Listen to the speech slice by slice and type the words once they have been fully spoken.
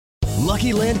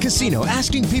Lucky Land Casino,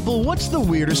 asking people, what's the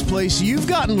weirdest place you've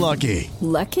gotten lucky?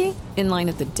 Lucky? In line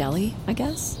at the deli, I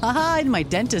guess? Aha, in my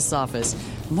dentist's office.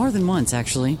 More than once,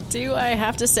 actually. Do I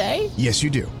have to say? Yes, you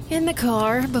do. In the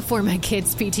car before my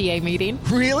kids' PTA meeting.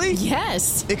 Really?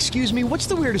 Yes. Excuse me, what's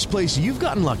the weirdest place you've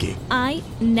gotten lucky? I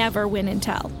never win and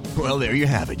tell. Well, there you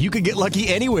have it. You can get lucky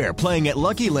anywhere, playing at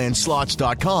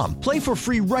LuckyLandSlots.com. Play for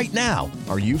free right now.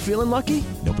 Are you feeling lucky?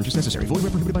 No purchase necessary. Void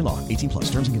where prohibited by law. 18+.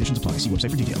 Terms and conditions apply. See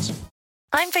website for details.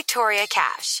 I'm Victoria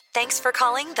Cash. Thanks for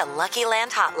calling the Lucky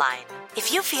Land Hotline.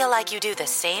 If you feel like you do the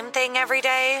same thing every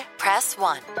day, press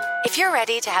 1. If you're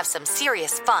ready to have some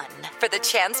serious fun for the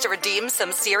chance to redeem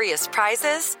some serious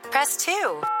prizes, press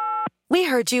 2. We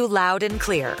heard you loud and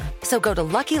clear. So go to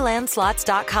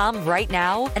LuckyLandSlots.com right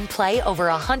now and play over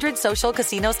 100 social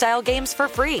casino-style games for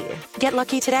free. Get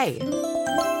lucky today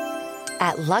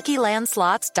at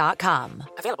LuckyLandSlots.com.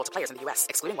 Available to players in the U.S.,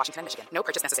 excluding Washington and Michigan. No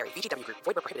purchase necessary. VGW Group.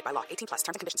 Void where prohibited by law. 18+. Terms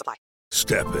and conditions apply.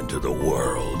 Step into the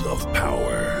world of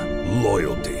power,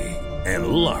 loyalty, and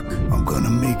luck. I'm gonna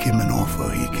make him an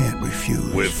offer he can't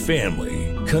refuse. With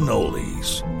family,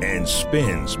 cannolis, and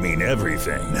spins mean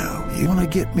everything. Now, you wanna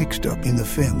get mixed up in the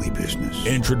family business.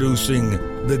 Introducing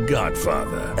The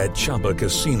Godfather at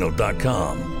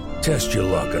ChumbaCasino.com. Test your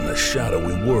luck in the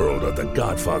shadowy world of The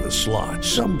Godfather slot.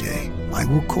 Someday, I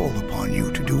will call upon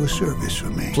you to do a service for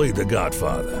me. Play The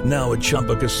Godfather now at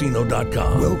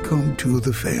ChumbaCasino.com. Welcome to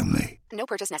the family. No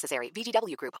purchase necessary.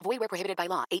 VGW Group. Void where prohibited by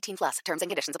law. 18+. Terms and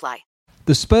conditions apply.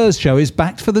 The Spurs Show is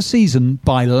backed for the season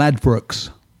by Ladbrokes.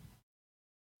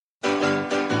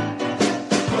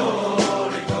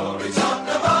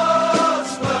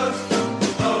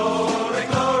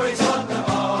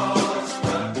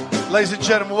 Ladies and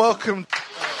gentlemen, welcome.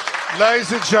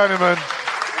 Ladies and gentlemen,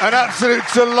 an absolute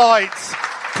delight.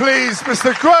 Please,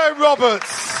 Mr. Graham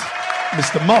Roberts.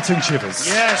 Mr. Martin Chivers.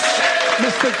 Yes.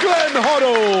 Mr. Glenn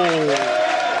Hoddle.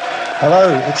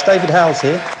 Hello, it's David Howells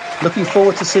here. Looking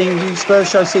forward to seeing you Spurs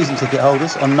Show season ticket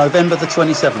holders on November the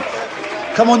 27th.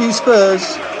 Come on, you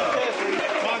Spurs.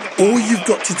 All you've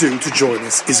got to do to join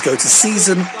us is go to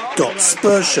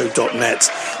season.spursshow.net,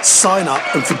 sign up,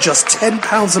 and for just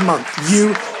 £10 a month,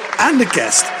 you and a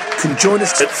guest can join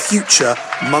us at future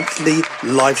monthly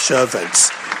live show events.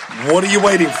 What are you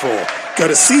waiting for? Go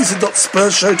to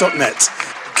season.spursshow.net.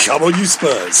 Come on, you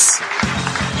Spurs.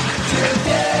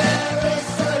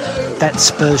 That's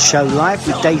Spurs Show Live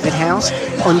with David Howells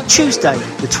on Tuesday,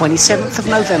 the 27th of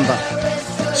November.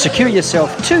 Secure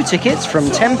yourself 2 tickets from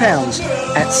 £10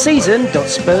 at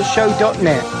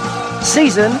season.spursshow.net.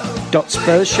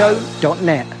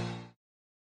 season.spursshow.net.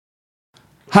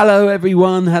 Hello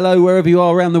everyone, hello wherever you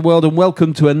are around the world, and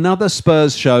welcome to another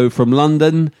Spurs Show from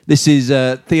London. This is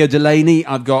Theo Delaney.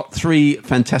 I've got 3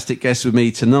 fantastic guests with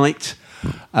me tonight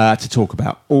to talk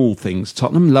about all things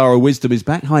Tottenham. Laura Wisdom is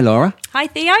back. Hi Laura. Hi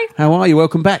Theo. How are you?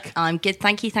 Welcome back. I'm good,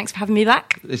 thank you. Thanks for having me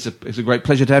back. It's a great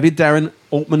pleasure to have you. Darren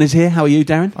Altman is here. How are you,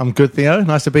 Darren? I'm good, Theo.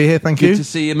 Nice to be here, thank you. Good to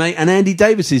see you, mate. And Andy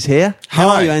Davis is here. How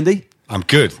are you, Andy? I'm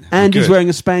good. Andy's wearing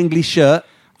a spangly shirt.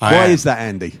 Why is that,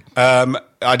 Andy?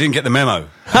 I didn't get the memo.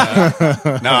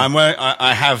 No, I'm wearing.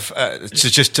 I have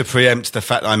just to preempt the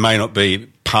fact that I may not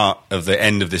be part of the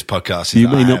end of this podcast. You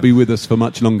may not be with us for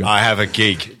much longer. I have a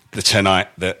gig tonight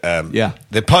that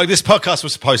this podcast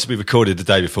was supposed to be recorded the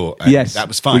day before. Yes, that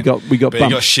was fine. We got but it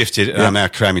got shifted, and I'm now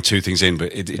cramming 2 things in.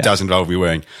 But it does involve me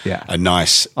wearing a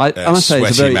nice, I must say,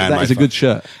 that is a good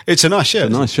shirt. It's a nice shirt.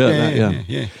 It's a nice shirt.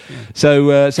 Yeah.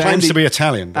 So claims Andy, to be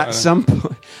Italian. At some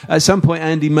point,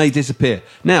 Andy may disappear.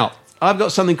 Now, I've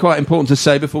got something quite important to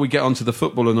say before we get on to the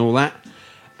football and all that,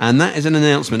 and that is an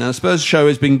announcement. Now, the Spurs Show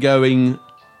has been going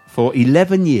for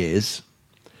 11 years.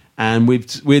 And we've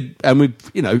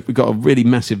got a really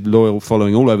massive loyal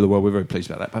following all over the world. We're very pleased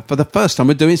about that. But for the first time,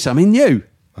 we're doing something new.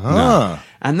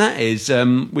 And that is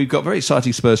we've got very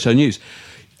exciting Spurs Show news.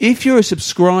 If you're a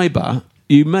subscriber,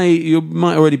 you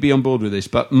might already be on board with this.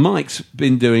 But Mike's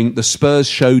been doing the Spurs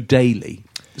Show Daily.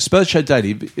 The Spurs Show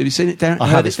Daily. Have you seen it, Darren? I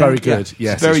have. It's very good.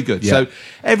 Yes, it's very good. Yeah. So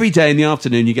every day in the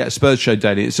afternoon, you get a Spurs Show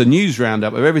Daily. It's a news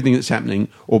roundup of everything that's happening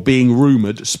or being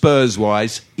rumoured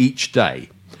Spurs-wise each day.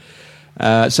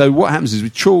 So what happens is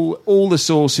we trawl all the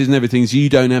sources and everything, so you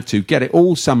don't have to get it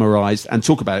all summarised and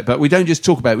talk about it. But we don't just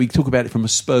talk about it, we talk about it from a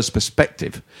Spurs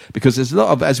perspective. Because there's a lot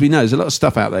of, as we know, there's a lot of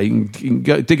stuff out there. You can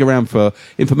go dig around for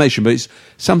information, but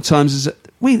sometimes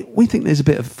we think there's a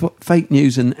bit of fake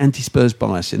news and anti-Spurs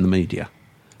bias in the media.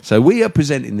 So we are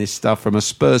presenting this stuff from a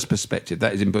Spurs perspective.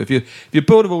 That is important. If you're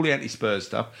bored of all the anti-Spurs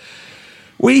stuff,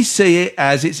 we see it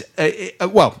as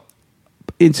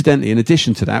incidentally, in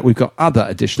addition to that, we've got other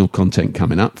additional content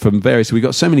coming up from various. We've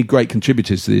got so many great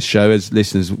contributors to this show, as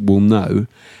listeners will know,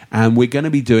 and we're going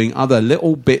to be doing other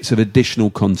little bits of additional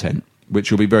content,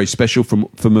 which will be very special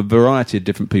from a variety of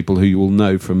different people who you will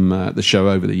know from the show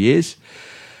over the years.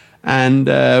 And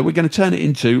we're going to turn it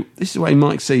into, this is the way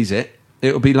Mike sees it,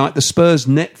 it'll be like the Spurs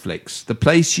Netflix, the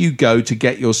place you go to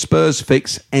get your Spurs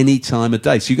fix any time of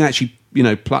day. So you can actually,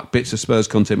 pluck bits of Spurs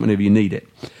content whenever you need it.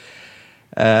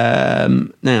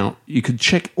 Now, you can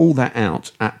check all that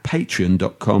out at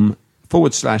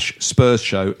patreon.com/Spurs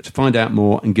Show to find out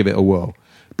more and give it a whirl.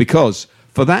 Because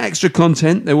for that extra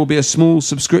content, there will be a small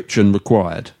subscription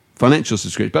required. Financial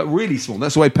subscription, but really small.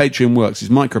 That's the way Patreon works, is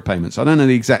micropayments. I don't know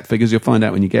the exact figures. You'll find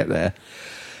out when you get there.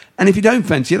 And if you don't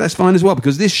fancy it, that's fine as well,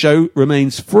 because this show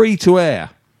remains free to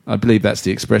air. I believe that's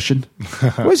the expression.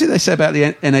 What is it they say about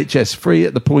the NHS? Free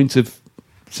at the point of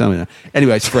something.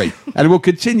 Anyway, it's free. And it will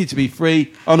continue to be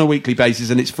free on a weekly basis,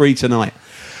 and it's free tonight.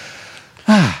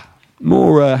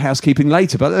 More housekeeping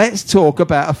later, but let's talk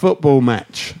about a football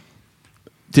match.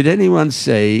 Did anyone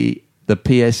see the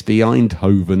PSV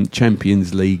Eindhoven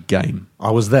Champions League game?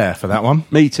 I was there for that one.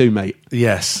 Me too, mate.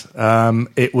 Yes.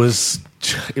 It was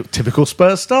typical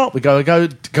Spurs start. We go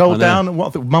down at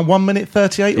 1 minute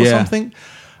 38 or something.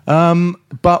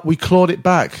 But we clawed it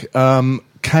back.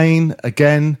 Kane,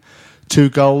 again, 2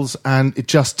 goals, and it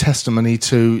just testimony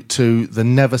to the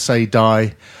never say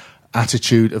die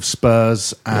attitude of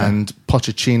Spurs and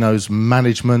Pochettino's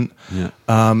management.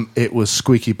 It was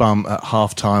squeaky bum at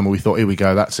half-time, where we thought, here we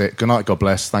go, that's it. Good night, God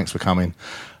bless, thanks for coming.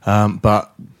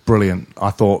 But brilliant.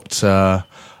 I thought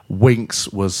Winks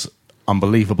was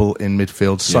unbelievable in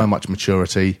midfield, so much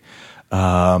maturity.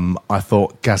 I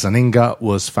thought Gazzaniga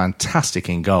was fantastic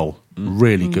in goal.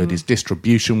 Really good. His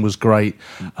distribution was great.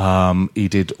 He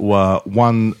did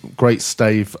one great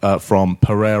stave from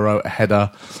Pereiro, a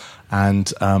header.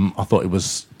 And I thought it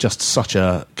was just such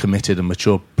a committed and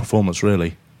mature performance,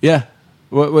 really. Yeah.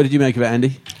 What did you make of it,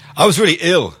 Andy? I was really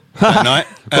ill that night,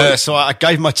 so I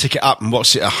gave my ticket up and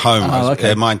watched it at home.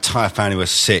 My entire family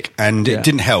was sick, and it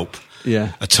didn't help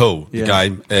at all, the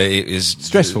game. It was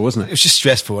stressful, wasn't it? It was just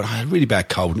stressful, and I had a really bad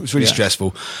cold, and it was really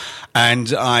stressful.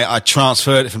 And I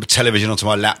transferred it from the television onto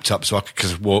my laptop so I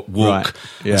could walk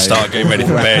and start getting ready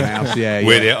for bed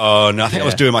with it on. I think I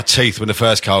was doing my teeth when the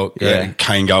first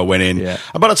Kane goal went in.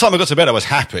 And by the time I got to bed, I was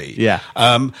happy.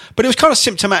 But it was kind of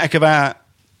symptomatic of our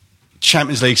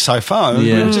Champions League so far.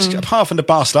 Just apart from the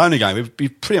Barcelona game,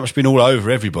 we've pretty much been all over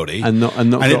everybody. And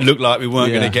it looked like we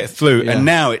weren't going to get through. And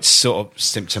now it's sort of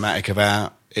symptomatic of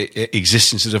our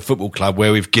existence as a football club,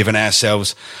 where we've given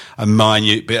ourselves a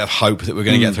minute bit of hope that we're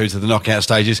going to get through to the knockout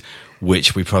stages,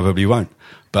 which we probably won't.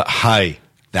 But hey,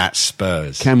 that's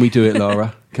Spurs. Can we do it,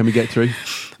 Laura? Can we get through?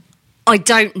 I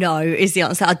don't know is the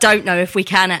answer. I don't know if we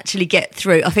can actually get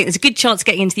through. I think there's a good chance of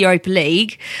getting into the Europa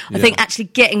League. I think actually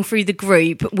getting through the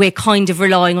group, we're kind of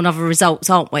relying on other results,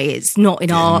 aren't we? It's not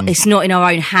in our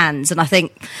own hands, and I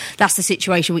think that's the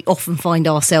situation we often find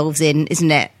ourselves in,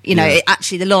 isn't it?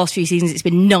 Actually, the last few seasons, it's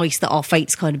been nice that our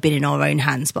fate's kind of been in our own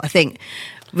hands, but I think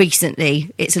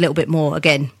recently it's a little bit more,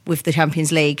 again, with the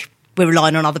Champions League, we're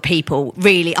relying on other people.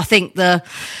 Really, I think the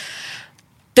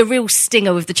real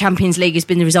stinger with the Champions League has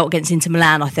been the result against Inter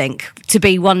Milan, I think. To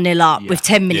be 1-0 up with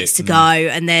 10 minutes to go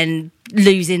and then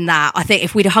losing that. I think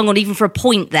if we'd have hung on even for a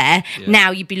point there, now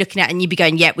you'd be looking at it and you'd be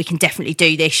going, we can definitely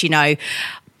do this, But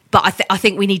I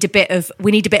think we need a bit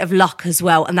of luck as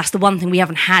well, and that's the one thing we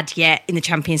haven't had yet in the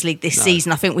Champions League this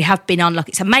season. I think we have been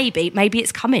unlucky. So maybe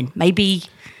it's coming. Maybe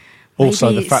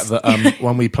Also, the fact that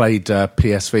when we played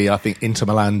PSV, I think Inter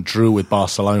Milan drew with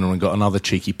Barcelona and got another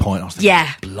cheeky point. I was thinking,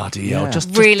 bloody hell.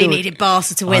 Just really needed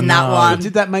Barca to win that one.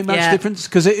 Did that make much difference?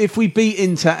 Because if we beat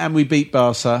Inter and we beat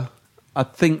Barca, I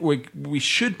think we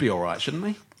should be all right, shouldn't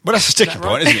we? Well, that's a sticking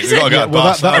point, isn't it? We've got to go to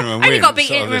Barcelona and win. Only got to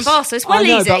beat Inter and Barca. It's well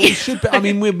easy. But we should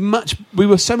be, we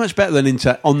were so much better than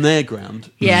Inter on their ground.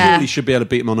 Yeah. We really should be able to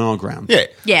beat them on our ground.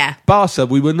 Yeah. Barca,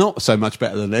 we were not so much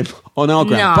better than them on our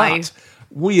ground. No. But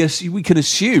we can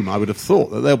assume, I would have thought,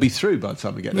 that they'll be through by the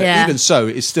time we get there. Yeah. Even so,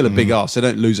 it's still a big arse. They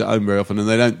don't lose at home very often, and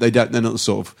they're not the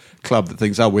sort of club that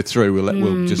thinks, we're through,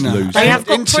 we'll just lose. They have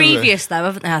got previous, though,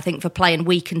 haven't they, I think, for playing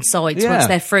weakened sides once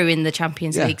they're through in the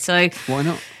Champions League. So why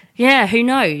not? Yeah, who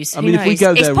knows? If we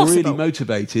go there really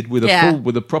motivated with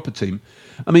a proper team.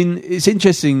 It's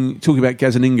interesting talking about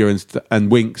Gazzaniga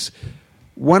and Winks.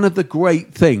 One of the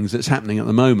great things that's happening at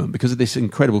the moment, because of this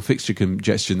incredible fixture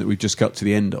congestion that we've just got to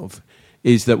the end of,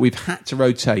 is that we've had to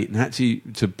rotate and had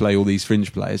to play all these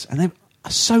fringe players, and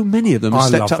so many of them have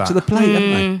stepped up to the plate,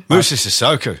 haven't they? Moussa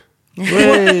Sissoko.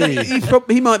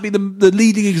 He might be the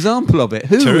leading example of it.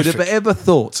 Who would have ever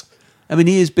thought? I mean,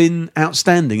 he has been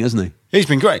outstanding, hasn't he? He's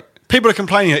been great. People are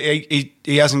complaining that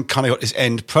he hasn't kind of got his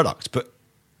end product, but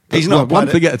he's not one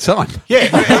thing at a time. Yeah,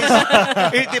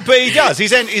 but he does.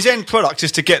 His end product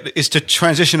is to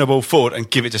transition a ball forward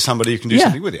and give it to somebody who can do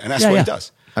something with it, and that's what he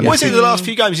does. And what is it? The last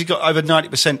few games, he's got over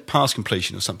 90% pass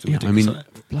completion or something. Yeah, I mean,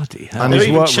 bloody hell! And they're his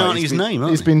even work chanting rate, his name.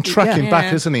 He's been tracking back,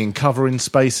 hasn't he, and covering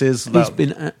spaces. He's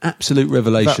been an absolute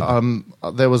revelation.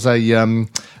 There was an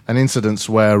incident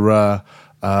where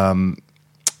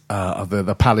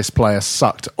the Palace player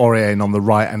sucked Aurier in on the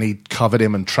right, and he covered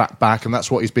him and tracked back, and that's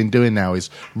what he's been doing now. Is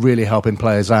really helping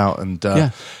players out and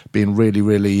being really,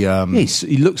 really.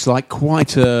 He looks like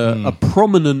quite a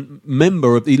prominent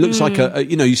member of. He looks like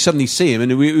you suddenly see him, and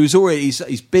he was already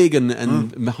he's big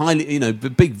and highly,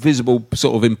 big, visible,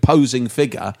 sort of imposing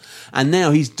figure, and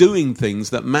now he's doing things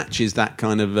that matches that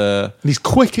kind of. He's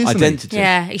quick, isn't identity. he?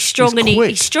 Yeah, he's strong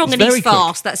he's strong and he's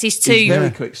fast. That's his two. He's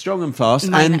very quick, strong and fast,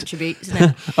 main and attributes,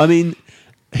 isn't it? I mean,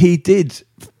 he did,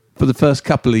 for the first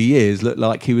couple of years, look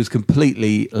like he was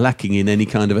completely lacking in any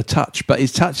kind of a touch. But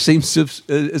his touch seems to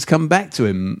has come back to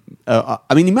him. I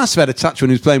mean, he must have had a touch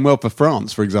when he was playing well for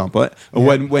France, for example,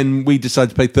 or when we decided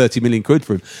to pay 30 million quid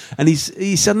for him. And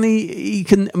he suddenly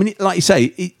can. I mean, like you say,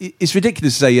 it's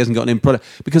ridiculous to say he hasn't got an end product,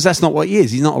 because that's not what he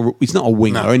is. He's not a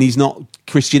winger, and he's not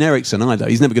Christian Eriksen either.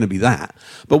 He's never going to be that.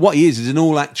 But what he is an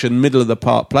all-action,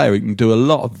 middle-of-the-park player who can do a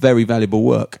lot of very valuable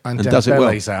work and does it well.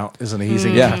 Dembele's out, isn't he? He's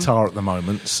in Qatar at the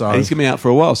moment, so and he's going to be out for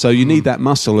a while. So you need that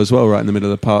muscle as well, right in the middle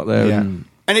of the park there. Yeah.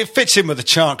 And it fits in with the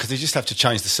chant, because they just have to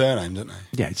change the surname, don't they?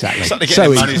 Yeah, exactly. It's like they're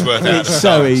getting their money's worth out of It's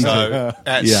so easy. So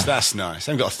that's nice.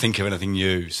 They haven't got to think of anything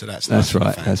new, so that's nice.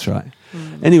 That's right.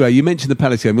 Anyway, you mentioned the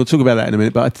Palace game. We'll talk about that in a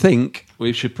minute, but I think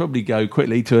we should probably go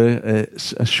quickly to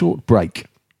a short break.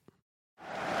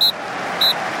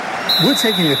 We're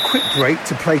taking a quick break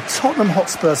to play Tottenham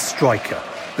Hotspur Striker,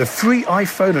 the free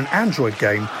iPhone and Android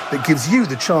game that gives you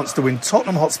the chance to win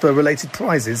Tottenham Hotspur-related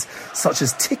prizes such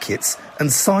as tickets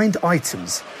and signed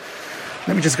items.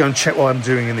 Let me just go and check what I'm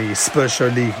doing in the Spurs Show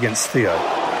League against Theo.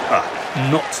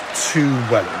 Not too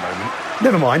well at the moment.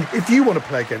 Never mind, if you want to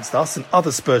play against us and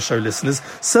other Spurs Show listeners,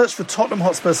 search for Tottenham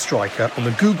Hotspur Striker on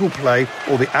the Google Play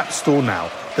or the App Store now.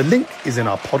 The link is in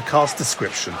our podcast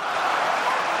description.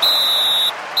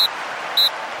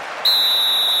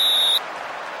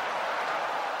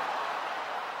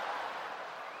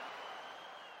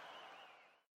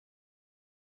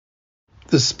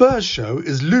 The Spurs Show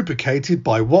is lubricated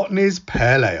by Watney's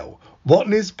Pale Ale.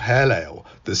 Watney's Pale Ale,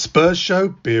 the Spurs Show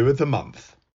beer of the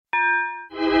month.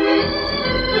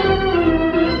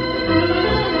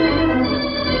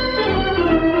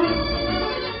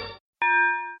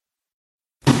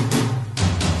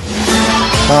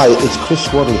 Hi, it's Chris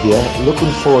Waddle here.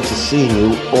 Looking forward to seeing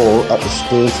you all at the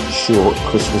Spurs Show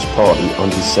Christmas party on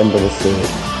December the 3rd.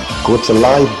 Go to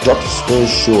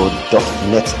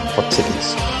live.spursshow.net for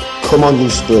tickets. Come on, you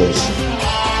Spurs.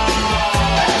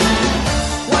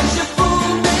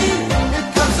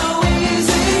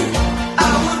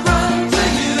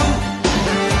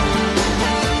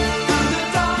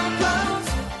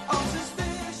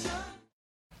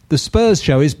 The Spurs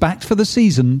Show is backed for the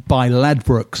season by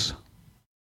Ladbrokes.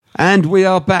 And we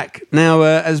are back. Now,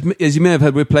 as you may have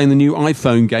heard, we're playing the new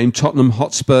iPhone game, Tottenham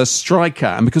Hotspur Striker.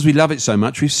 And because we love it so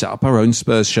much, we've set up our own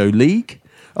Spurs Show League,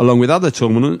 along with other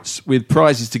tournaments, with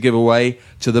prizes to give away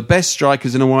to the best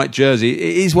strikers in a white jersey.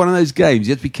 It is one of those games.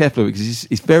 You have to be careful of it, because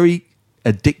it's very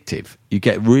addictive. You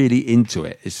get really into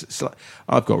it. It's like,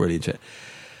 I've got really into it.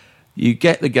 You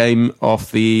get the game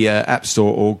off the App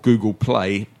Store or Google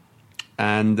Play,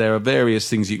 and there are various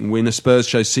things you can win. A Spurs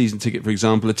Show season ticket, for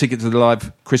example, a ticket to the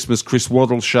live Christmas Chris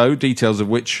Waddle show, details of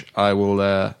which I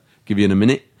will give you in a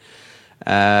minute.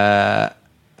 And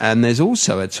there's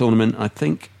also a tournament, I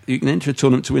think, you can enter a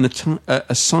tournament to win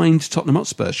a signed Tottenham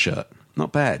Hotspur shirt.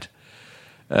 Not bad.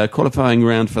 Qualifying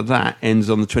round for that ends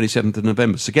on the 27th of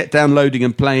November. So get downloading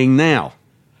and playing now.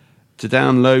 To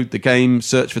download the game,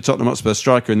 search for Tottenham Hotspur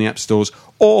Striker in the app stores,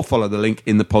 or follow the link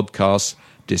in the podcast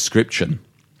description.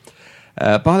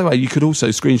 By the way, you could also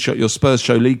screenshot your Spurs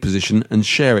Show League position and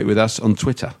share it with us on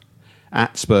Twitter,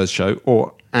 @Spurs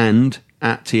Show and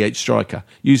 @THStriker.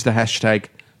 Use the hashtag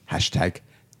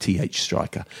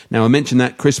THStriker. Now, I mentioned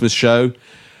that Christmas show.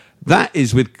 That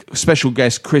is with special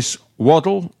guest Chris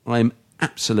Waddle. I'm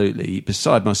absolutely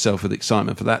beside myself with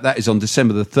excitement for that. That is on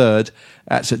December the 3rd.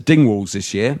 That's at Dingwalls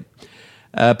this year.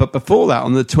 But before that,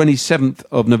 on the 27th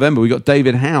of November, we got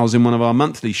David Howes in one of our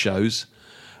monthly shows,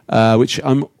 which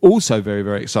I'm also very,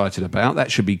 very excited about.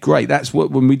 That should be great. That's what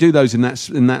when we do those in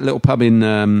that little pub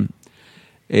in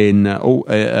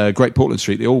Great Portland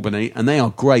Street, the Albany, and they are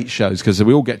great shows because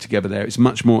we all get together there. It's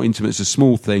much more intimate. It's a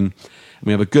small thing, and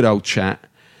we have a good old chat.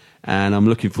 And I'm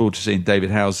looking forward to seeing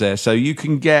David Howes there. So you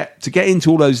can get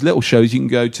into all those little shows, you can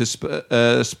go to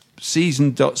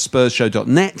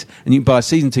season.spursshow.net and you can buy a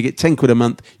season ticket, £10 a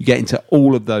month. You get into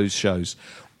all of those shows.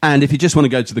 And if you just want to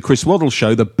go to the Chris Waddle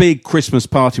show, the big Christmas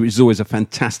party, which is always a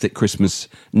fantastic Christmas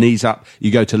knees up,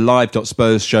 you go to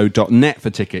live.spursshow.net for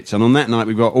tickets. And on that night,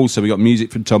 we've got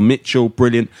music from Tom Mitchell,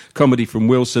 brilliant. Comedy from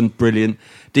Wilson, brilliant.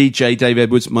 DJ Dave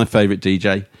Edwards, my favourite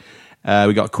DJ.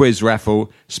 We got a quiz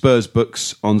raffle, Spurs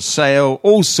books on sale,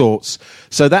 all sorts.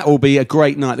 So that will be a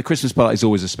great night. The Christmas party is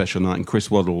always a special night, and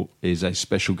Chris Waddle is a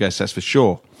special guest, that's for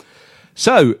sure.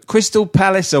 So, Crystal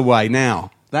Palace away now.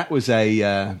 That was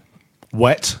a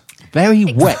wet,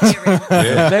 very wet,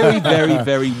 very, very,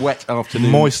 very wet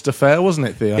afternoon. Moist affair, wasn't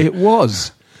it, Theo? It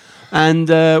was, and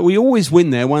we always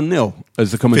win there 1-0,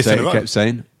 as the commentator kept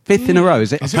saying. 5th in a row,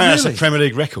 is it? Apparently it's a Premier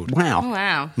League record. Wow. Oh,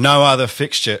 wow. No other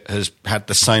fixture has had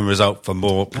the same result for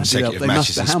more consecutive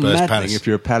matches than Spurs Palace. If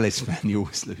you're a Palace fan, you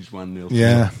always lose 1-0.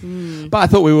 Yeah. But I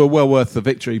thought we were well worth the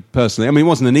victory, personally. I mean, it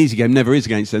wasn't an easy game, never is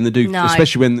against them. They do,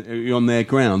 especially when you're on their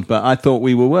ground. But I thought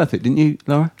we were worth it, didn't you,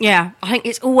 Laura? Yeah, I think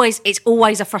it's always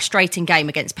a frustrating game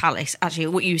against Palace. Actually,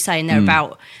 what you were saying there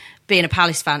about being a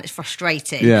Palace fan, it's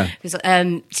frustrating. Yeah. Because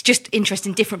it's just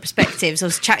interesting, different perspectives. I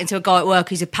was chatting to a guy at work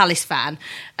who's a Palace fan,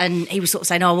 and he was sort of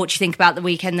saying, "Oh, what do you think about the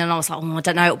weekend?" And I was like, "Oh, I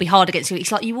don't know. It'll be hard against you."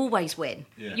 He's like, "You always win.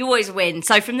 Yeah. You always win."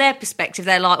 So from their perspective,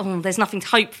 they're like, "Oh, there's nothing to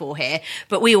hope for here."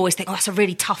 But we always think, "Oh, that's a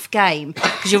really tough game,"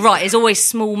 because you're right. There's always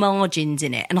small margins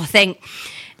in it, and I think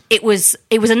it was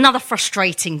another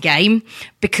frustrating game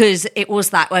because it was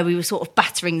that where we were sort of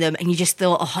battering them, and you just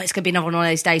thought, oh, it's going to be another one of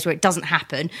those days where it doesn't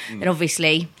happen. And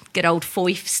obviously, good old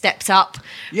Foyth stepped up.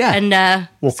 Yeah. And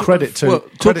credit to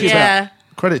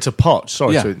Poch.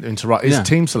 Sorry to interrupt. His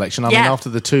team selection. I mean, after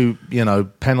the two,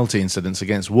 penalty incidents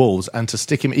against Wolves, and to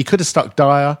stick him, he could have stuck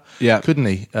Dyer. Yeah, couldn't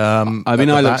he? I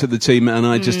looked at the team and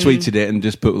I just tweeted it and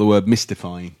just put the word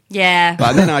mystifying. Yeah,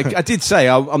 but then I did say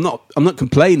I'm not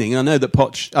complaining. I know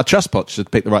that I trust Poch to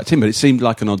pick the right team, but it seemed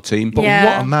like an odd team. But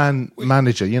what a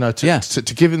manager,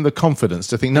 to give him the confidence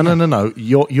to think, no,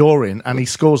 you're in, and he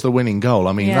scores the winning goal.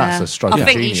 I mean, that's a stroke. I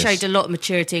think genius. he showed a lot of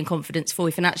maturity and confidence,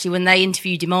 Foyth, and actually when they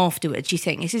interviewed him afterwards, you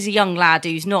think this is a young lad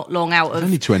who's not long out of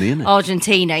only 20, isn't it?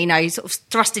 Argentina. He's sort of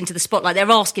thrust into the spotlight. They're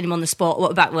asking him on the spot,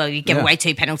 what about? Well, you gave away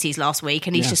 2 penalties last week,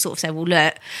 and he's just sort of said, well,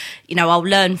 look, I'll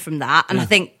learn from that, and I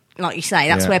think, like you say,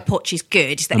 that's where Poch is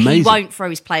good, is that he won't throw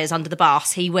his players under the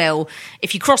bus. He will,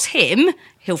 if you cross him,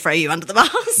 he'll throw you under the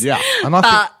bus. Yeah.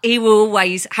 But he will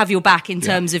always have your back in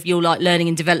terms of your learning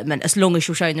and development, as long as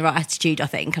you're showing the right attitude, I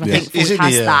think. And I think Foyth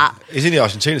has that. He's in the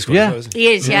Argentina squad as well, isn't he?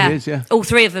 He is, yeah. He is, yeah. All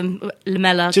three of them,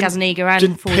 Lamella, Gazaniga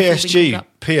and Foyth.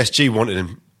 PSG wanted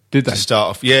him. Did they? To start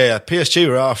off. Yeah, PSG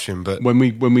were after him, but when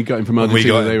we got him from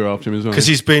Argentina, they were after him as well. Because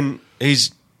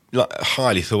he's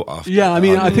highly thought after. Yeah, I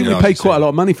mean, I think we paid quite a lot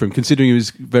of money for him, considering he was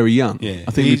very young. Yeah,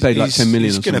 I think we paid like 10 million.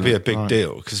 It's going to be a big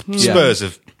deal because Spurs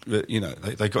have,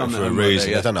 they got him for a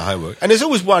reason. They've done the homework, and there's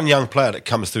always one young player that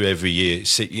comes through every year.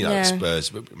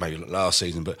 Spurs, maybe last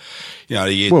season, but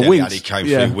the year Dele Alli came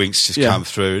through, Winks just come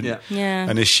through,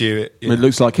 and this year it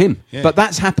looks like him. Yeah. But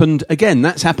that's happened again.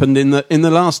 That's happened in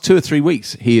the last 2 or 3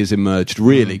 weeks. He has emerged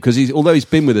really because although he's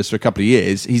been with us for a couple of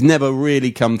years, he's never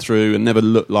really come through and never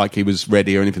looked like he was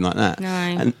ready or anything like that. No.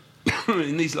 And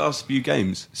in these last few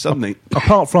games, suddenly,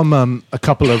 apart from a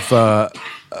couple of,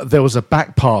 there was a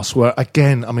back pass where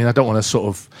again, I mean, I don't want to sort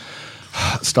of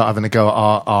start having a go at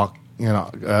our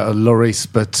Lloris,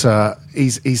 but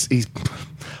he's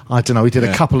I don't know. He did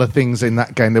a couple of things in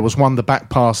that game. There was one, the back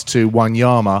pass to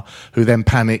Wanyama, who then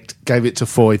panicked, gave it to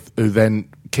Foyth, who then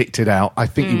kicked it out. I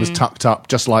think he was tucked up,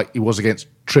 just like he was against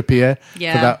Trippier for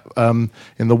that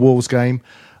in the Wolves game.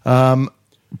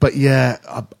 But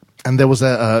and there was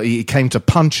he came to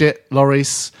punch it,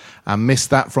 Lloris, and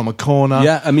missed that from a corner.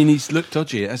 Yeah, I mean, he's looked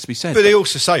dodgy, it has to be said. But he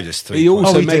also saved us 3 He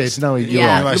also he did. No, you're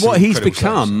right. What he's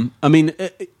become, I mean,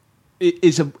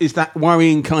 is that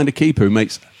worrying kind of keeper who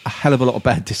makes a hell of a lot of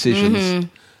bad decisions,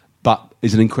 but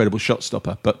is an incredible shot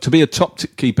stopper. But to be a top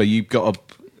keeper, you've got to...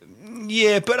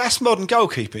 Yeah, but that's modern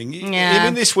goalkeeping.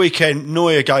 Even this weekend,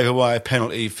 Neuer gave away a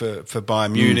penalty for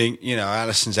Bayern Munich.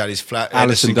 Alisson's had his flat.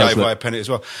 Alisson gave away a penalty as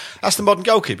well. That's the modern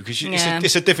goalkeeper because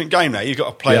it's a different game now. You've got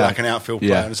to play like an outfield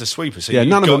player and as a sweeper. So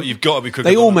you've got to be quick.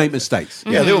 They all make mistakes.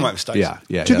 Yeah, they all make mistakes.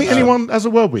 Yeah. Do you think anyone has a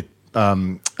word with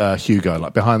Hugo,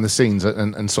 like behind the scenes,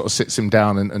 and sort of sits him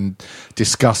down and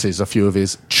discusses a few of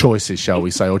his choices, shall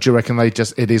we say? Or do you reckon it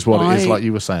is what it is, like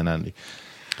you were saying, Andy?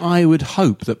 I would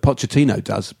hope that Pochettino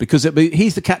does, because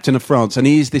he's the captain of France and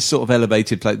he is this sort of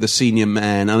elevated, like the senior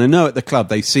man. And I know at the club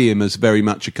they see him as very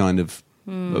much a kind of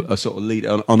a sort of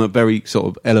leader on a very sort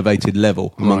of elevated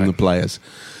level among the players.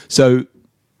 So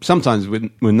sometimes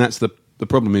when that's the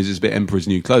problem is it's a bit emperor's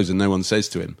new clothes and no one says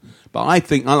to him. But I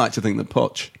like to think that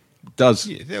Poch does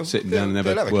sit down and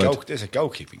never word. There's a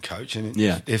goalkeeping coach, and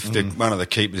if one of the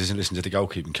keepers isn't listening to the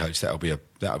goalkeeping coach, that'll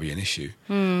be an issue.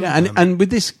 Yeah, and with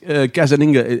this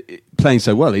Gazzaniga playing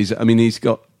so well, he's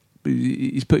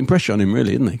putting pressure on him,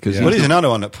 really, isn't he? He's another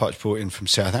one that Poch brought in from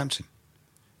Southampton,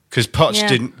 because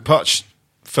Poch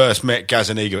first met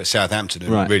Gazzaniga at Southampton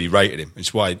and really rated him.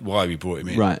 It's why we brought him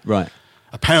in. Right.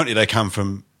 Apparently, they come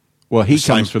from. Well, he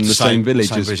comes from the same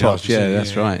village as Poch. Yeah,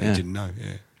 that's right. I didn't know.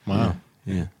 Yeah. Wow.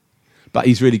 Yeah. But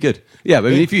he's really good. Yeah, I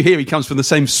mean, if you hear he comes from the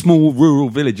same small rural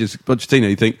village as Pochettino,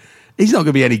 you think, he's not going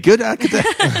to be any good.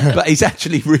 But he's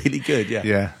actually really good,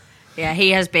 Yeah. Yeah, he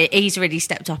has been. He's really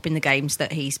stepped up in the games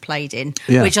that he's played in,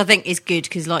 which I think is good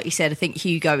because, like you said, I think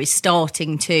Hugo is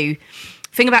starting to...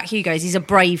 The thing about Hugo is he's a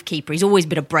brave keeper. He's always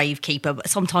been a brave keeper, but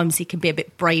sometimes he can be a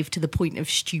bit brave to the point of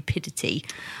stupidity,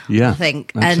 I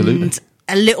think. Absolutely. And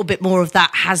a little bit more of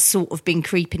that has sort of been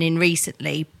creeping in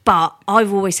recently. But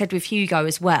I've always said with Hugo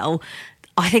as well,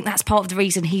 I think that's part of the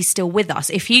reason he's still with us.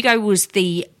 If Hugo was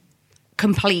the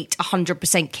complete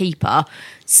 100% keeper,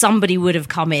 somebody would have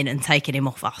come in and taken him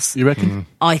off us. You reckon?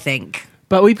 I think.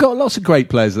 But we've got lots of great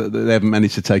players that they haven't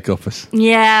managed to take off us.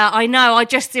 Yeah, I know. I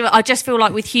just feel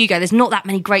like with Hugo, there's not that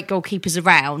many great goalkeepers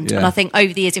around. Yeah. And I think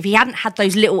over the years, if he hadn't had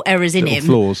those little errors in him,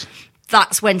 flaws,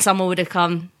 that's when someone would have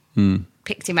come,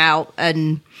 picked him out.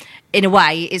 And in a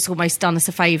way, it's almost done us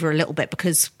a favour a little bit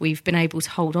because we've been able to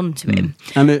hold on to him.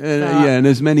 And and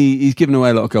there's he's given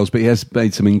away a lot of goals, but he has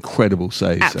made some incredible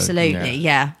saves. Absolutely,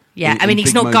 yeah. I mean,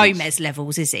 he's not moments. Gomez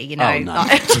levels, is he? You know,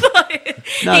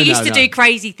 he used to do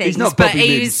crazy things, but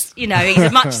he's a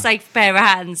much safer pair of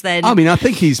hands than. I mean, I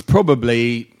think he's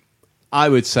probably. I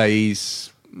would say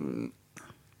he's.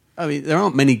 I mean, there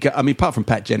aren't many. Apart from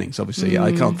Pat Jennings, obviously,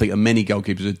 I can't think of many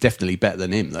goalkeepers who are definitely better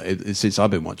than him since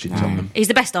I've been watching Tottenham. He's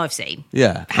the best I've seen.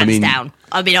 Yeah, hands down.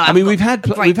 I mean, we've had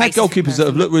goalkeepers that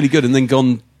have looked really good and then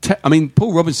gone.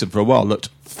 Paul Robinson for a while looked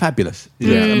fabulous,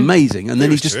 amazing, and then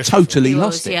he just totally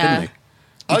lost it, didn't he?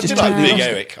 I did like Big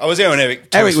Eric. I was there on Eric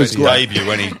was debut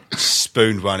when he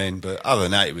spooned one in, but other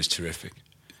than that, it was terrific.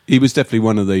 He was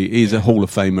definitely he's a Hall of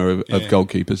Famer of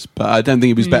goalkeepers, but I don't think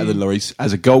he was better than Lloris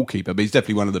as a goalkeeper, but he's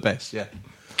definitely one of the best,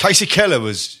 Casey Keller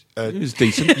was... he was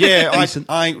decent. Yeah, decent.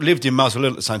 I lived in Muswell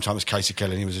at the same time as Casey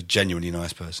Keller, and he was a genuinely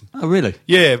nice person. Oh, really?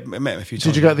 Yeah, I met him a few times.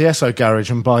 Did you go to the Esso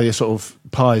garage and buy your sort of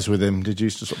pies with him? Did you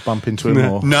used to sort of bump into him?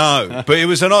 Or? No, but it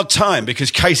was an odd time because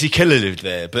Casey Keller lived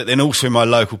there, but then also in my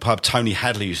local pub, Tony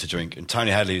Hadley used to drink, and Tony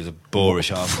Hadley was a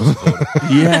boorish Arsenal supporter.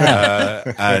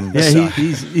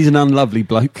 He's an unlovely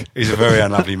bloke. He's a very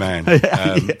unlovely man.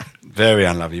 Very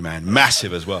unlovely man.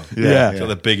 Massive as well. Yeah. He's got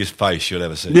the biggest face you'll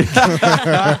ever see.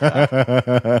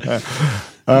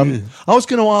 I was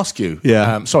going to ask you,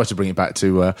 sorry to bring it back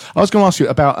to, I was going to ask you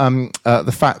about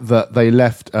the fact that they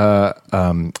left,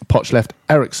 Poch left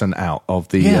Ericsson out of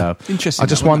the... interesting. I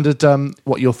just wondered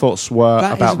what your thoughts were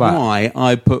about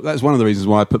that. That's one of the reasons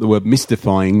why I put the word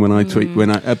mystifying when I tweet.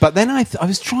 But then I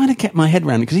was trying to get my head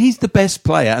around it because he's the best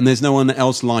player and there's no one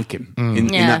else like him in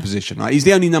that position. Like, he's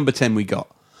the only number 10 we got.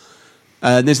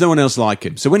 There's no one else like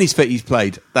him. So when he's fit, he's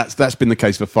played. That's been the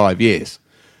case for 5 years.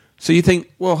 So you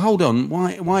think, well, hold on,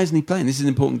 why isn't he playing? This is an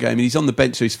important game, and he's on the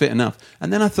bench, so he's fit enough.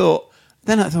 And then I thought,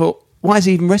 why is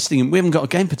he even resting him? We haven't got a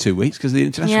game for 2 weeks because of the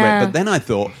international break. But then I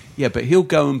thought, but he'll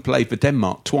go and play for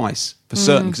Denmark twice for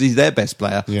certain because he's their best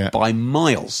player by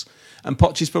miles. And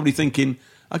Poch is probably thinking,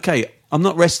 okay, I'm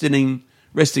not resting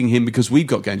him because we've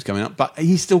got games coming up, but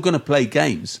he's still going to play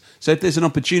games. So if there's an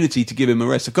opportunity to give him a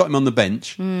rest, I've got him on the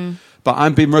bench, but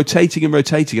I've been rotating,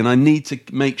 and I need to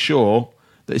make sure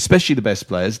that especially the best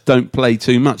players don't play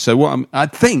too much. So I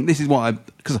think this is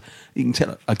because you can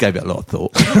tell I gave it a lot of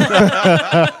thought.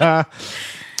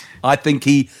 I think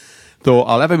he thought,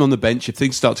 I'll have him on the bench. If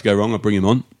things start to go wrong, I'll bring him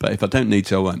on. But if I don't need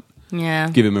to, I won't. Yeah.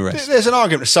 Give him a rest. There's an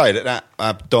argument to say that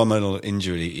abdominal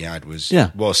injury he had was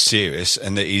serious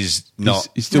and that he's not...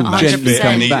 He's still gently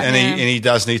coming back. And he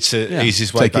does need to ease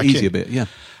his way back in. Take it easy a bit,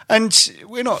 And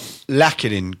we're not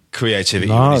lacking in creativity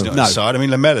when he's not inside. I mean,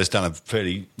 Lamella's done a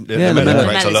fairly... Lamella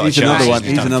creates a lot of chances.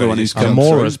 He's another one who's come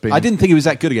through. I didn't think he was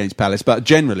that good against Palace, but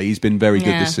generally he's been very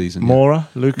good this season.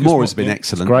 Moura's been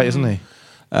excellent. Great, isn't he?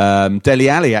 Dele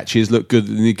Alli actually has looked good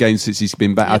in the games since he's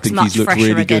been back. I think he's looked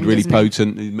really good, really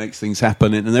potent. He makes things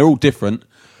happen, and they're all different.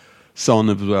 Son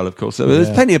as well, of course. So there's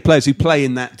plenty of players who play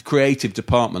in that creative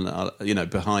department,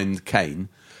 behind Kane.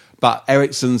 But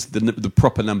Eriksen's the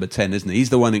proper number 10, isn't he? He's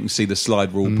the one who can see the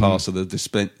slide rule pass or the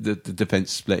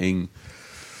defence splitting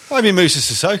Maybe Musa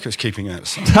Sissoko's keeping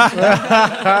out.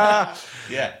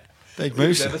 Yeah. Big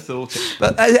Musa. Never thought it.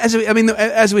 But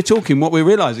as we're talking, what we're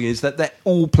realising is that they're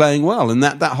all playing well, and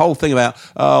that whole thing about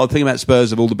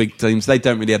Spurs of all the big teams, they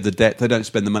don't really have the depth, they don't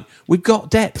spend the money. We've got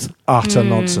depth. Utter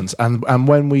nonsense. And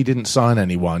when we didn't sign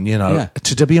anyone,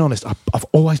 to be honest, I've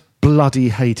always bloody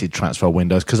hated transfer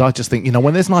windows because I just think,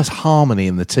 when there's nice harmony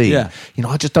in the team,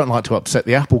 I just don't like to upset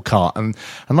the apple cart. And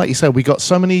like you said, we got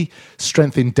so many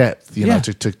strength in depth,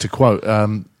 to quote.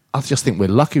 I just think we're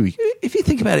lucky. If you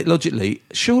think about it logically,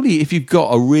 surely if you've got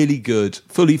a really good,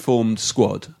 fully formed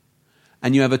squad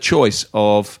and you have a choice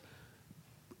of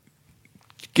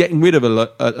getting rid of a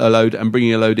load and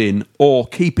bringing a load in, or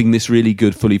keeping this really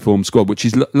good, fully formed squad, which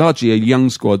is largely a young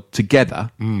squad together,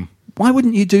 why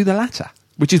wouldn't you do the latter?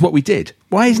 Which is what we did.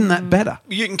 Why isn't that better?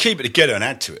 You can keep it together and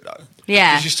add to it, though.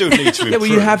 Yeah. Because you still need to improve.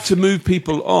 You have to move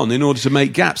people on in order to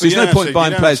make gaps. There's no point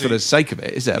buying players for the sake of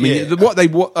it, is there?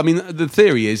 The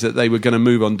theory is that they were going to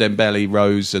move on Dembele,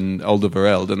 Rose and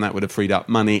Alderweireld, and that would have freed up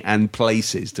money and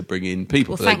places to bring in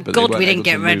people. Well, thank God we didn't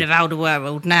get rid of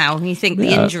Alderweireld now. You think the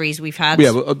injuries we've had...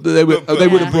 Yeah, well, they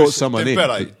would have brought someone in.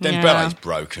 Dembele's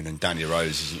broken and Danny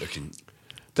Rose isn't looking...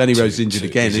 Danny Rose injured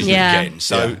again, isn't he? Again.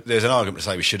 So there's an argument to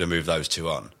say we should have moved those two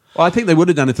on. Well, I think they would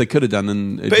have done if they could have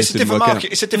done, but it's a different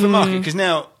market. It's a different market because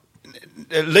now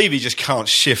Levy just can't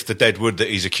shift the dead wood that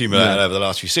he's accumulated over the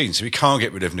last few seasons. So he can't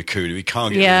get rid of Nakudu, he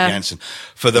can't get rid of Janssen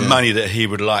for the money that he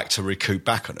would like to recoup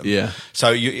back on them. Yeah.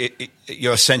 So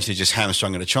you're essentially just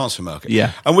hamstrung in the transfer market.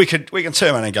 Yeah. And we can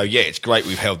turn around and go, it's great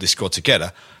we've held this squad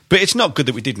together. But it's not good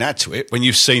that we didn't add to it when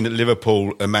you've seen that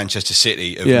Liverpool and Manchester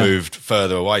City have moved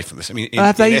further away from us. I mean,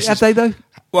 have they though?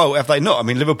 Well, have they not? I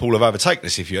mean, Liverpool have overtaken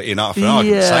us if you're in after an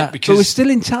argument's sake. Because but we're still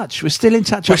in touch. We're still in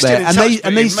touch up there.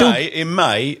 In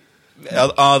May,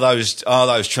 are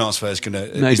those transfers going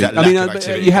to?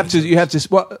 Maybe. You have to.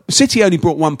 Well, City only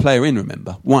brought one player in.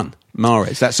 Remember, one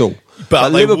Mahrez. That's all.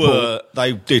 But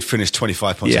they did finish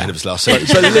 25 points ahead of us last season.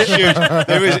 So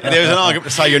there is an argument to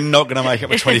say you're not going to make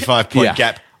up a 25-point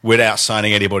gap without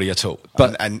signing anybody at all.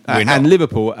 But and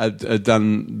Liverpool had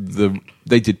done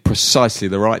they did precisely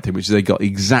the right thing, which is they got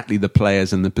exactly the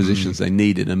players and the positions they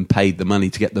needed and paid the money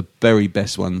to get the very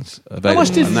best ones available. How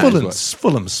much did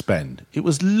Fulham spend? It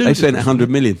was ludicrous. They spent 100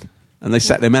 million, and they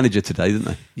sacked their manager today, didn't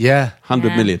they? Yeah,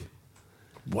 100 million.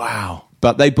 Wow.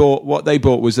 But they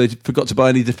was they forgot to buy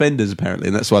any defenders apparently,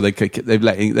 and that's why they're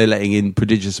letting in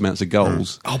prodigious amounts of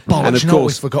goals. Oh bollocks! And of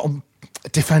course, we've forgotten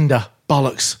defender.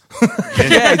 Bollocks.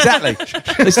 Yeah, exactly.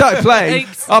 They started playing.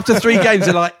 After 3 games,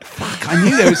 they're like, fuck, I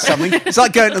knew there was something. It's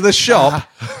like going to the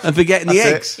shop and forgetting the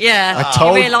eggs. Yeah,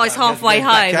 you realise halfway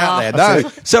home. No,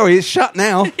 sorry, it's shut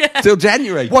now till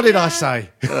January. What did I say?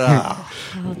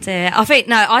 Oh dear. I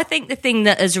think the thing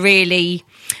that's really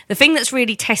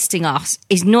testing us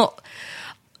is not...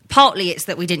 Partly it's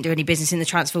that we didn't do any business in the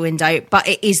transfer window, but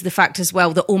it is the fact as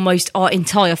well that almost our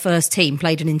entire first team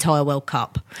played an entire World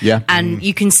Cup. Yeah. And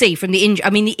you can see from the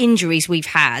injuries we've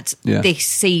had this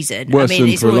season. Worse than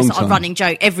it's for a long almost time. a running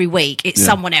joke every week. It's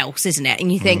someone else, isn't it? And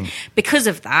you think because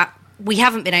of that, we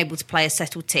haven't been able to play a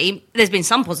settled team. There's been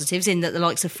some positives in that the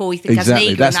likes of Foyth and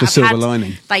Exactly, that's the silver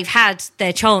lining. They've had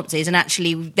their chances and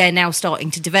actually they're now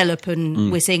starting to develop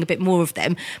and we're seeing a bit more of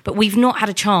them. But we've not had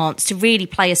a chance to really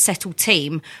play a settled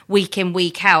team week in,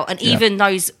 week out. And even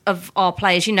those of our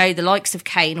players, the likes of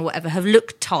Kane or whatever, have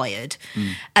looked tired.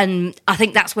 And I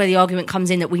think that's where the argument comes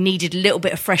in that we needed a little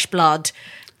bit of fresh blood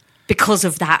because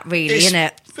of that, really, isn't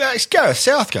it? It's Gareth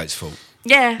Southgate's fault.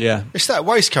 Yeah. It's that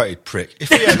waistcoated prick. If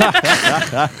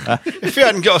he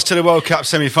hadn't got us to the World Cup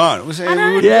semi-finals, we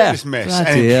wouldn't have this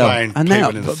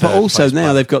mess. But also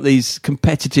now they've got these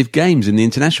competitive games in the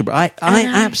international break.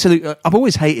 I've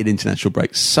always hated international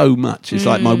breaks so much. It's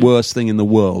like my worst thing in the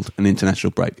world, an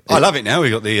international break. I love it now.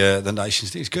 We've got the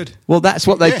Nations League. It's good. Well, that's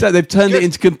what they've done. They've turned it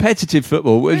into competitive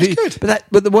football. It's good.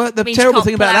 But the terrible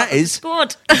thing about that is you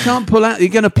can't pull out. You're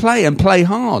going to play and play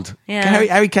hard. Yeah.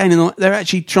 Harry Kane and they're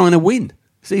actually trying to win.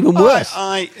 It's even worse.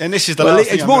 And this is the last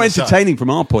thing it's more entertaining from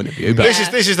our point of view. But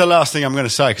this is the last thing I'm going to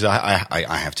say because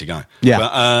I have to go. Yeah.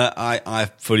 But I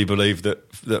fully believe that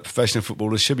professional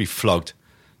footballers should be flogged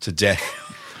to death.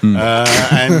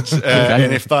 And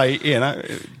if they,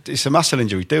 it's a muscle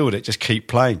injury, deal with it. Just keep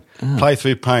playing. Play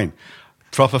through pain.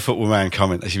 Proper football man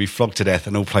comment. They should be flogged to death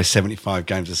and all play 75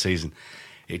 games a season.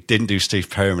 It didn't do Steve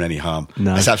Perryman any harm.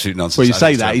 No. That's absolute nonsense. Well, you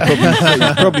say that.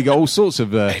 He's probably got all sorts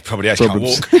of he probably has.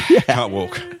 problems. Can't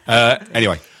walk.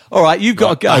 Anyway. All right, you've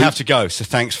got to go. I have to go. So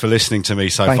thanks for listening to me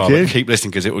so far. But keep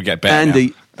listening because it will get better.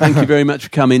 Andy, thank you very much for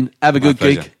coming. Have a good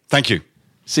gig. Thank you.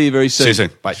 See you very soon. See you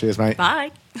soon. Bye. Cheers, mate.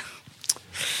 Bye.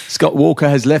 Scott Walker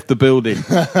has left the building.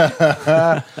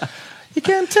 You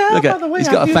can tell Look by at, the way he's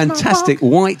I got a use my fantastic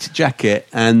walk. white jacket,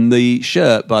 and the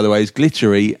shirt, by the way, is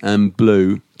glittery and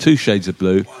blue, 2 shades of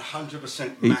blue.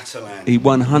 100% Matalan. He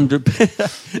 100.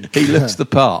 He looks the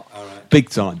part, big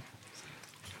time.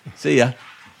 See ya.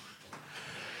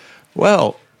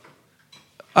 Well,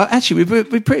 actually,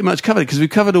 we've pretty much covered it because we've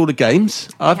covered all the games.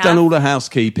 I've done all the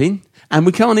housekeeping. And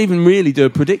we can't even really do a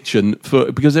prediction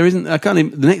because there isn't.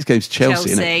 The next game's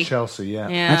Chelsea. Isn't it? Chelsea, yeah.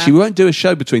 Actually, we won't do a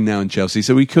show between now and Chelsea,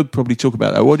 so we could probably talk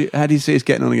about that. How do you see us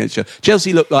getting on against Chelsea?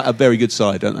 Chelsea look like a very good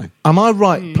side, don't they? Am I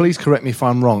right? Please correct me if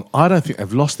I'm wrong. I don't think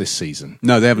they've lost this season.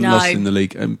 No, they haven't lost in the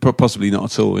league, and possibly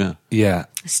not at all. Yeah. Yeah.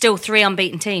 Still 3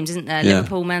 unbeaten teams, isn't there? Yeah.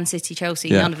 Liverpool, Man City, Chelsea.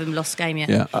 Yeah. None of them lost a game yet.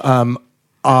 Yeah.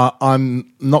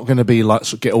 I'm not going to be like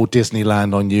get all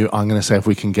Disneyland on you. I'm going to say if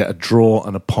we can get a draw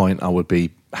and a point, I would be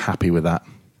happy with that.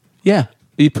 Yeah,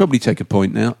 you'd probably take a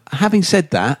point now. Having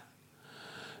said that,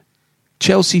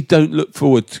 Chelsea don't look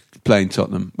forward to playing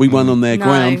Tottenham. We won on their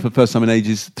ground for the first time in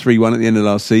ages, 3-1 at the end of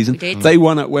last season. We did. They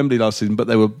won at Wembley last season, but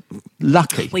they were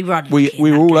lucky. We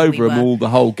were all over them all the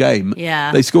whole game.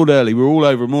 Yeah. They scored early. We were all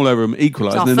over them,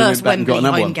 equalised. It's our and then first they went back and got Wembley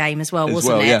another home one. game as well,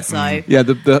 wasn't it? Yeah, So yeah.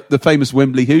 The famous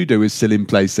Wembley hoodoo is still in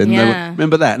place. Then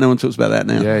remember that? No one talks about that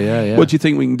now. Yeah. What do you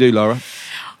think we can do, Laura?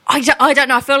 I don't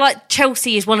know. I feel like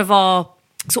Chelsea is one of our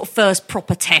sort of first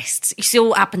proper tests. You see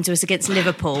what happened to us against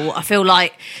Liverpool. I feel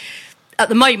like at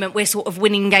the moment we're sort of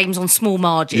winning games on small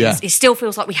margins. Yeah. It still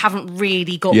feels like we haven't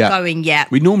really got going yet.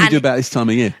 We normally do about this time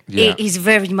of year. It is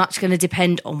very much going to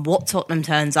depend on what Tottenham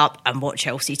turns up and what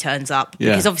Chelsea turns up.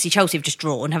 Yeah. Because obviously Chelsea have just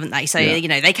drawn, haven't they? So you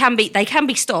know they can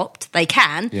be stopped. They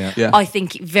can. Yeah. I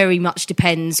think it very much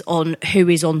depends on who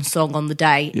is on song on the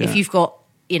day. Yeah. If you've got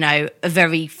a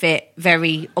very fit,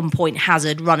 very on-point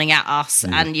Hazard running at us,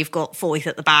 and you've got Foyth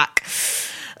at the back.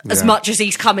 As much as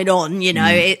he's coming on,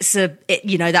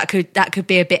 that could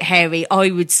be a bit hairy.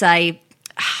 I would say,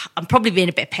 I'm probably being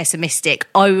a bit pessimistic.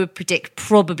 I would predict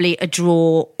probably a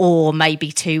draw or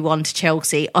maybe 2-1 to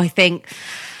Chelsea. I think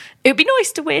it would be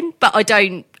nice to win, but I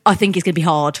think it's going to be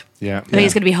hard. Yeah. I think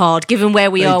it's going to be hard, given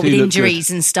where we They are do with look injuries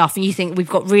good. and stuff. And you think we've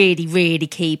got really, really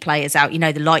key players out.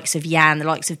 The likes of Jan, the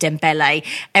likes of Dembele.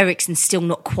 Eriksen's still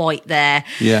not quite there.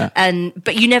 Yeah.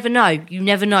 But you never know. You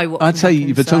never know what. I'd can say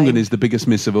happen, Vertonghen so- is the biggest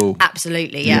miss of all.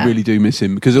 Absolutely, yeah. You really do miss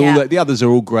him because Yeah. all the others are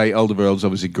all great. Alderweireld's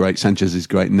obviously great. Sanchez is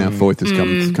great, and now Foyth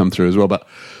has come through as well. But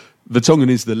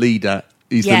Vertonghen is the leader.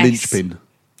 He's the linchpin.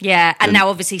 Yeah, and now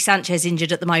obviously Sanchez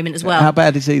injured at the moment as well. How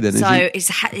bad is he then? So Is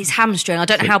he? it's hamstring. I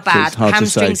don't know how So bad. it's hard to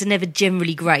Hamstrings say. are never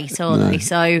generally great, are No, they?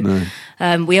 So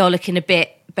we are looking a bit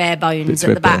bare bones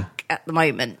at the back at the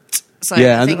moment. So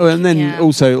Yeah, I think, and then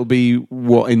also it'll be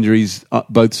what injuries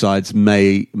both sides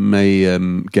may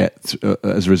get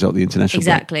as a result of the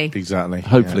international break. Exactly. Yeah.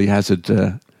 Hopefully, Hazard.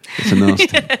 It's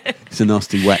a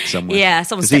nasty whack somewhere. Yeah,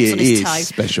 someone 'Cause steps on his he toe. is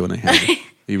special, isn't he?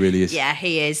 He really is. Yeah,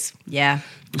 he is. Yeah.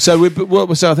 So I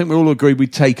think we all agreed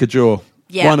we'd take a draw.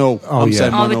 Yeah. 1-1. I'm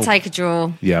saying I 1-1. would take a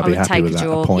draw. Yeah, I'd I be would happy take with a that, a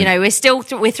draw. point. We're still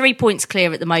we're 3 points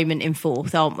clear at the moment in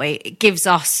fourth, aren't we? It gives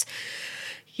us,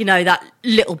 that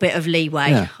little bit of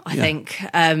leeway, I think.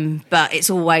 But it's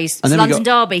always And then we London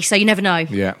Derby, so you never know.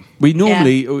 Yeah. We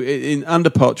normally in under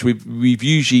Poch we've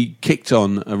usually kicked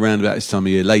on around about this time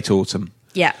of year, late autumn,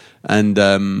 Yeah.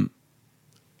 and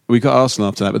we got Arsenal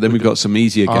after that, but then we've got some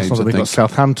easier games. Arsenal, I we've think. got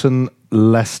Southampton,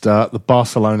 Leicester, the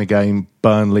Barcelona game,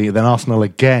 Burnley, then Arsenal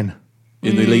again.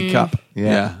 In the League Cup.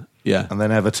 Yeah. Yeah. And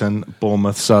then Everton,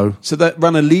 Bournemouth. So that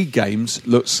run of league games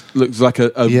looks like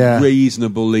a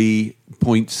reasonably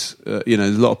points.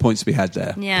 There's a lot of points to be had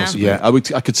there. Yeah. Possibly. Yeah.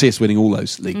 I could see us winning all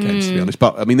those league games, to be honest.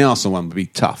 But I mean, the Arsenal one would be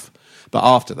tough. But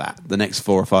after that, the next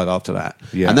 4 or 5 after that,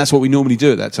 and that's what we normally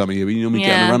do at that time of year. We normally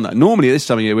get on a run. That normally at this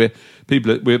time of year, we're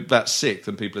about 6th,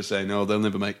 and people are saying, "Oh, they'll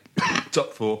never make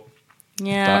top 4."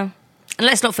 Yeah. And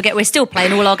let's not forget, we're still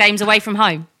playing all our games away from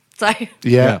home. So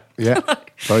yeah.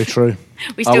 Very true.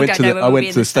 we still don't know when I we'll went be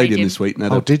in to the stadium this week.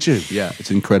 Oh, did you? Yeah,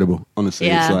 it's incredible. Honestly,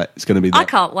 Yeah. it's going to be. I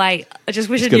can't wait. I just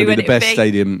wish It's I going knew to be when the best it'd be.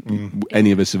 stadium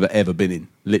any of us have ever been in.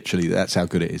 Literally, that's how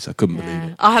good it is. I couldn't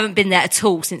believe it. I haven't been there at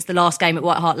all since the last game at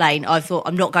White Hart Lane. I thought,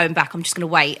 I'm not going back. I'm just going to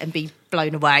wait and be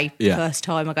blown away the Yeah. first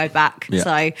time I go back. Yeah.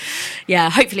 So,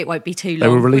 hopefully it won't be too long. They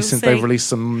were We'll releasing. see. They released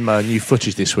some new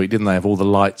footage this week, didn't they? Of all the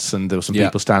lights, and there were some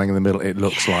people standing in the middle. It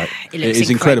looks like It looks is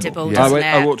incredible. doesn't it?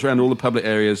 I walked around all the public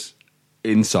areas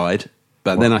inside,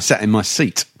 but then I sat in my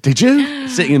seat. Did you?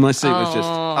 Sitting in my seat was just.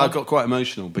 I got quite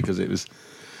emotional because it was.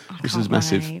 This was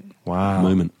massive. Wow.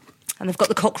 Moment. And they've got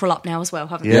the cockerel up now as well,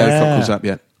 haven't Yeah, they? the cockles up.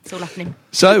 Yeah. It's all happening.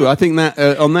 So I think that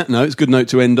on that note, it's a good note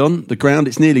to end on. The ground,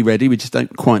 it's nearly ready. We just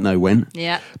don't quite know when.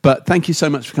 Yeah. But thank you so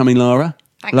much for coming, Lara.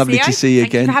 Thanks, Lovely Theo. to see you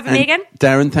Thank you again. for having me again.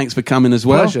 Darren, thanks for coming as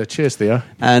well. Pleasure. Cheers, Theo.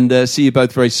 And see you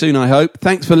both very soon, I hope.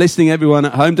 Thanks for listening, everyone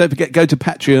at home. Don't forget, go to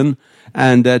Patreon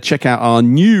and check out our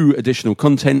new additional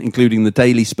content, including the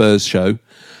Daily Spurs show.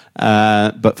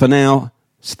 But for now,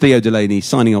 it's Theo Delaney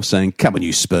signing off saying, come on,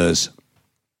 you Spurs.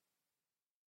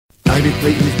 David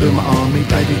Clayton's Boomer Army,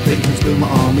 David Clayton's Boomer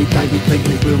Army, David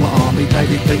Clayton's Boomer Army,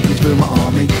 David Clayton's Boomer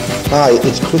Army. Hi,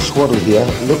 it's Chris Waddle here.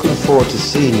 Looking forward to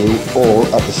seeing you all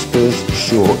at the Spurs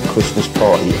Show Christmas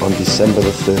party on December the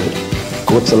 3rd.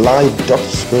 Go to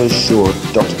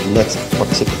live.spursshow.net for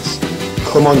tickets.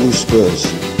 Come on, you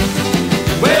Spurs.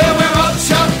 Well, we're up,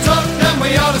 shut up, and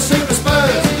we are the Super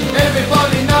Spurs.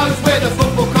 Everybody knows we're the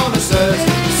football connoisseurs.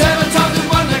 7 times we've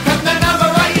won the cup, the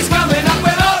number 8 is coming up.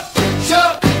 We're up, shut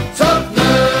up,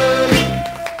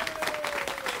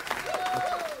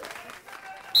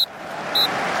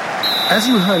 As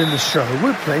you heard in the show,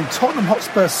 we're playing Tottenham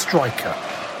Hotspur Striker,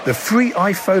 the free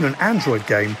iPhone and Android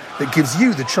game that gives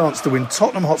you the chance to win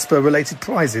Tottenham Hotspur-related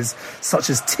prizes such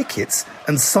as tickets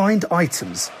and signed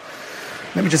items.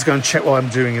 Let me just go and check what I'm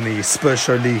doing in the Spurs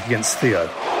Show League against Theo.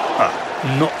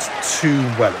 Not too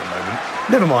well at the moment.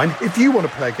 Never mind, if you want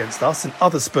to play against us and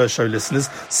other Spurs Show listeners,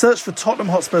 search for Tottenham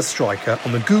Hotspur Striker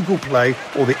on the Google Play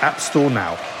or the App Store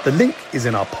now. The link is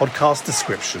in our podcast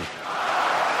description.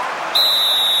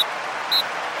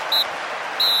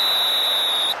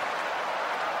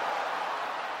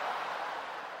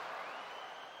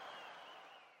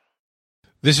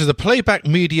 This is a Playback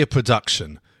Media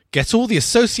production. Get all the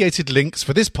associated links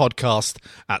for this podcast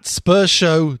at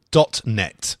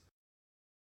spursshow.net.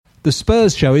 The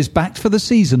Spurs Show is backed for the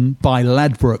season by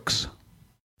Ladbrokes.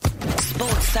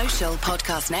 Sports Social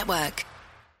Podcast Network.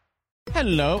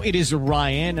 Hello, it is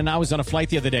Ryan, and I was on a flight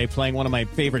the other day playing one of my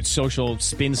favorite social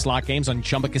spin slot games on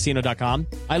ChumbaCasino.com.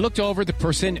 I looked over at the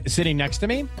person sitting next to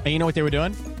me, and you know what they were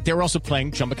doing? They were also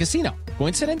playing Chumba Casino.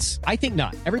 Coincidence? I think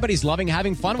not. Everybody's loving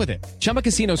having fun with it. Chumba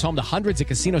Casino is home to hundreds of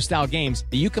casino-style games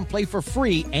that you can play for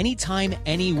free anytime,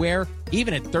 anywhere,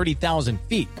 even at 30,000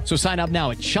 feet. So sign up now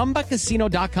at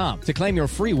ChumbaCasino.com to claim your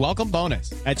free welcome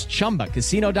bonus. That's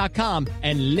ChumbaCasino.com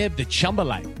and live the Chumba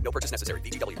life. No purchase necessary.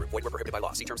 VGW. Void where prohibited by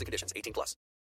law. See terms and conditions. 18+.